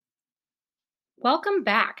Welcome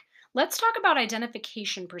back. Let's talk about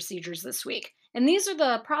identification procedures this week. And these are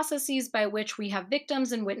the processes by which we have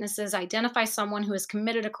victims and witnesses identify someone who has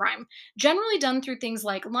committed a crime, generally done through things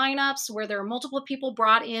like lineups, where there are multiple people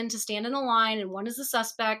brought in to stand in a line and one is the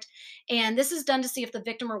suspect. And this is done to see if the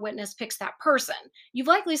victim or witness picks that person. You've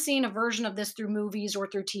likely seen a version of this through movies or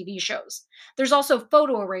through TV shows. There's also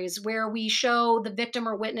photo arrays, where we show the victim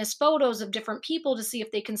or witness photos of different people to see if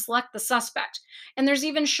they can select the suspect. And there's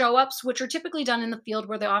even show ups, which are typically done in the field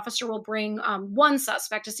where the officer will bring one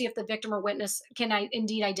suspect to see if the victim or witness can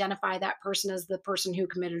indeed identify that person as the person who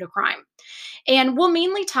committed a crime. And we'll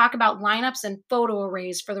mainly talk about lineups and photo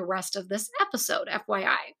arrays for the rest of this episode,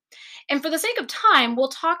 FYI. And for the sake of time, we'll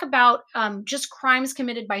talk about just crimes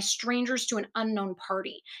committed by strangers to an unknown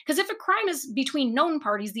party. Because if a crime is between known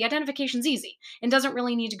parties, the identification's easy and doesn't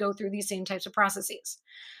really need to go through these same types of processes.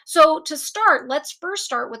 So, to start, let's first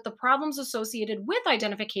start with the problems associated with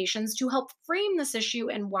identifications to help frame this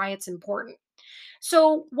issue and why it's important.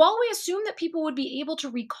 So, while we assume that people would be able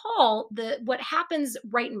to recall what happens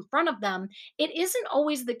right in front of them, it isn't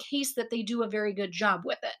always the case that they do a very good job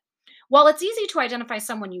with it. While it's easy to identify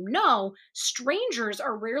someone you know, strangers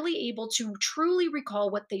are rarely able to truly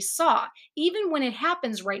recall what they saw, even when it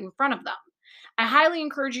happens right in front of them. I highly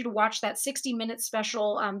encourage you to watch that 60-minute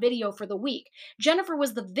special video for the week. Jennifer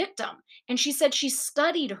was the victim, and she said she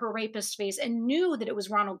studied her rapist's face and knew that it was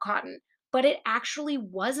Ronald Cotton, but it actually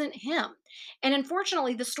wasn't him. And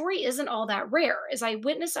unfortunately, the story isn't all that rare, as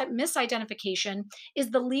eyewitness misidentification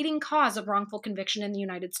is the leading cause of wrongful conviction in the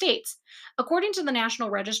United States. According to the National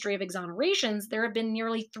Registry of Exonerations, there have been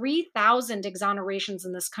nearly 3,000 exonerations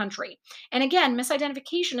in this country. And again,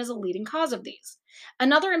 misidentification is a leading cause of these.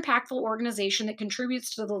 Another impactful organization that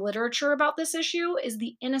contributes to the literature about this issue is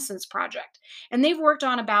the Innocence Project. And they've worked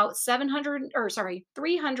on about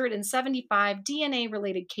 375 DNA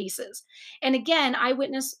related cases. And again,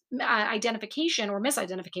 eyewitness identification or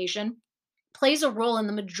misidentification plays a role in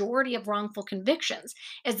the majority of wrongful convictions,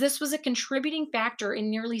 as this was a contributing factor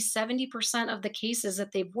in nearly 70% of the cases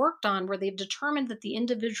that they've worked on where they've determined that the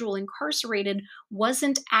individual incarcerated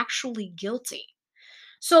wasn't actually guilty.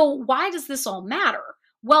 So, why does this all matter?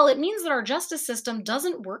 Well, it means that our justice system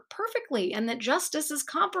doesn't work perfectly and that justice is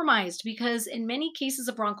compromised because, in many cases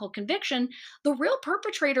of wrongful conviction, the real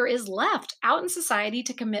perpetrator is left out in society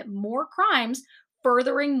to commit more crimes,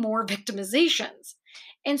 furthering more victimizations.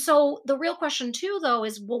 And so, the real question, too, though,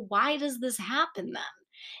 is well, why does this happen then?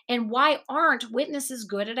 And why aren't witnesses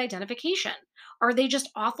good at identification? Are they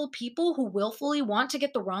just awful people who willfully want to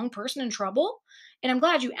get the wrong person in trouble? And I'm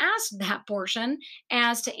glad you asked that portion,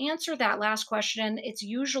 as to answer that last question, it's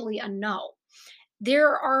usually a no.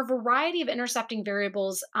 There are a variety of intercepting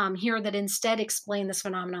variables here that instead explain this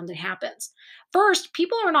phenomenon that happens. First,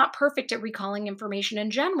 people are not perfect at recalling information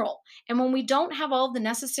in general. And when we don't have all of the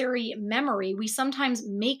necessary memory, we sometimes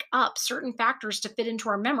make up certain factors to fit into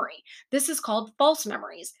our memory. This is called false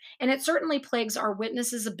memories. And it certainly plagues our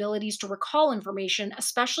witnesses' abilities to recall information,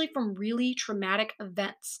 especially from really traumatic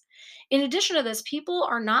events. In addition to this, people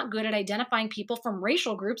are not good at identifying people from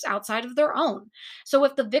racial groups outside of their own. So,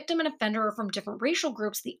 if the victim and offender are from different racial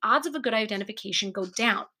groups, the odds of a good identification go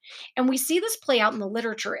down. And we see this play out in the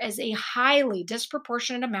literature as a highly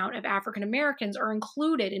disproportionate amount of African Americans are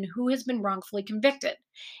included in who has been wrongfully convicted.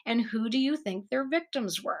 And who do you think their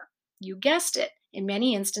victims were? You guessed it. In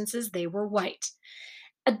many instances, they were white.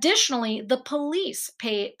 Additionally, the police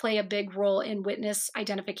play a big role in witness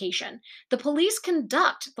identification. The police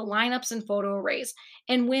conduct the lineups and photo arrays,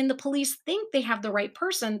 and when the police think they have the right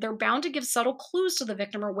person, they're bound to give subtle clues to the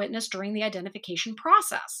victim or witness during the identification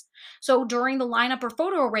process. So during the lineup or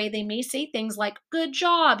photo array, they may say things like, "Good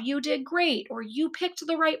job, you did great," or "You picked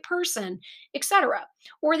the right person," etc.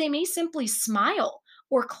 Or they may simply smile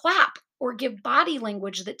or clap or give body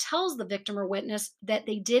language that tells the victim or witness that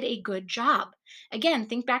they did a good job. Again,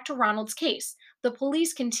 think back to Ronald's case. The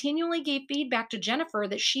police continually gave feedback to Jennifer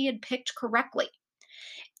that she had picked correctly.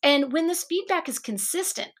 And when this feedback is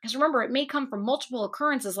consistent, because remember, it may come from multiple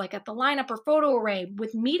occurrences, like at the lineup or photo array,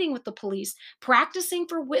 with meeting with the police, practicing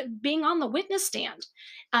for being on the witness stand,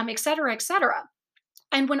 et cetera, et cetera.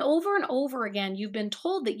 And when over and over again you've been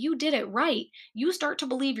told that you did it right, you start to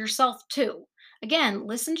believe yourself too. Again,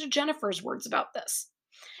 listen to Jennifer's words about this.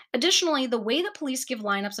 Additionally, the way that police give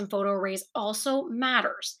lineups and photo arrays also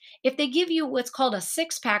matters. If they give you what's called a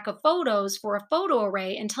six pack of photos for a photo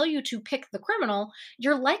array and tell you to pick the criminal,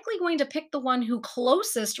 you're likely going to pick the one who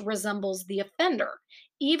closest resembles the offender,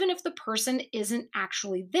 even if the person isn't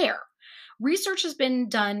actually there. Research has been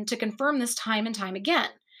done to confirm this time and time again.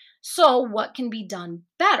 So, what can be done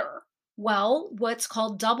better? Well, what's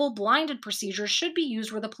called double blinded procedures should be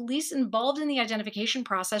used where the police involved in the identification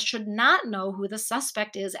process should not know who the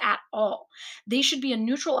suspect is at all. They should be a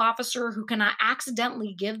neutral officer who cannot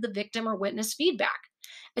accidentally give the victim or witness feedback.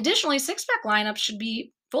 Additionally, six pack lineups should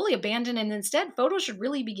be fully abandoned and instead photos should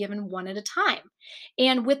really be given one at a time.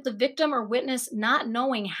 And with the victim or witness not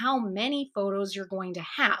knowing how many photos you're going to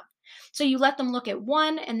have. So you let them look at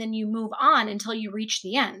one and then you move on until you reach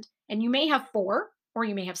the end. And you may have four, or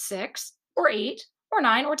you may have six, or eight, or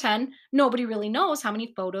nine, or 10. Nobody really knows how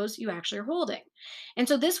many photos you actually are holding. And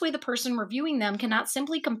so this way, the person reviewing them cannot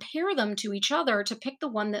simply compare them to each other to pick the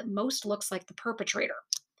one that most looks like the perpetrator.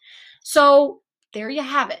 So there you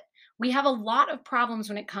have it. We have a lot of problems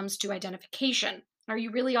when it comes to identification. Are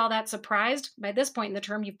you really all that surprised? By this point in the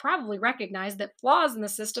term, you've probably recognized that flaws in the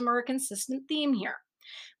system are a consistent theme here.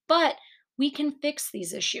 But we can fix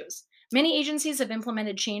these issues. Many agencies have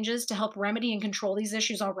implemented changes to help remedy and control these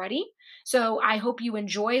issues already. So I hope you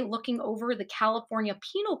enjoy looking over the California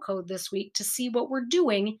Penal Code this week to see what we're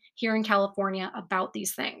doing here in California about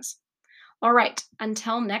these things. All right,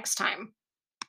 until next time.